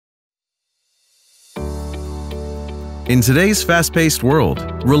In today's fast-paced world,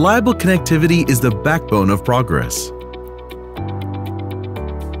 reliable connectivity is the backbone of progress.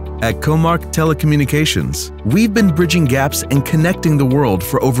 At Comarch Telecommunications, we've been bridging gaps and connecting the world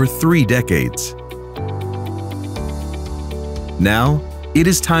for over 3 decades. Now, it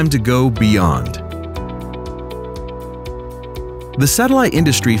is time to go beyond. The satellite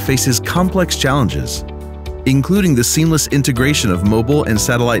industry faces complex challenges, including the seamless integration of mobile and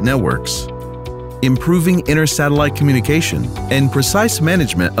satellite networks, improving inter-satellite communication, and precise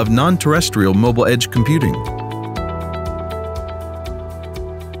management of non-terrestrial mobile edge computing.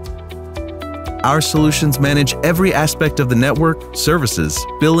 Our solutions manage every aspect of the network, services,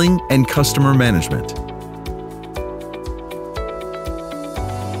 billing, and customer management.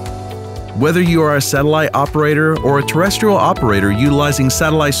 Whether you are a satellite operator or a terrestrial operator utilizing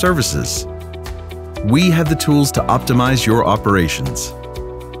satellite services, we have the tools to optimize your operations.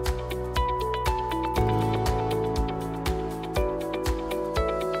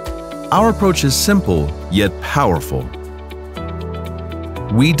 Our approach is simple, yet powerful.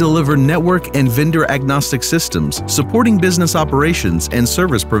 We deliver network and vendor-agnostic systems supporting business operations and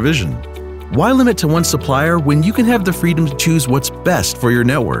service provision. Why limit to one supplier when you can have the freedom to choose what's best for your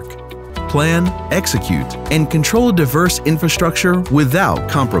network? Plan, execute, and control a diverse infrastructure without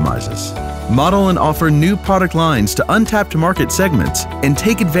compromises. Model and offer new product lines to untapped market segments and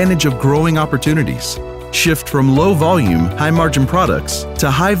take advantage of growing opportunities. Shift from low-volume, high-margin products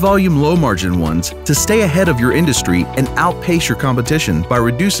to high-volume, low-margin ones to stay ahead of your industry and outpace your competition by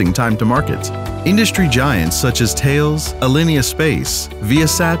reducing time to market. Industry giants such as Thales, Alinea Space,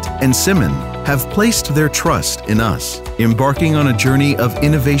 Viasat, and Simon have placed their trust in us, embarking on a journey of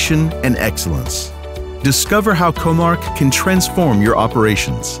innovation and excellence. Discover how Comarch can transform your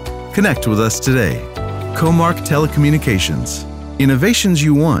operations. Connect with us today. Comarch Telecommunications. Innovations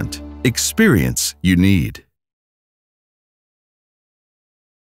you want. Experience you need.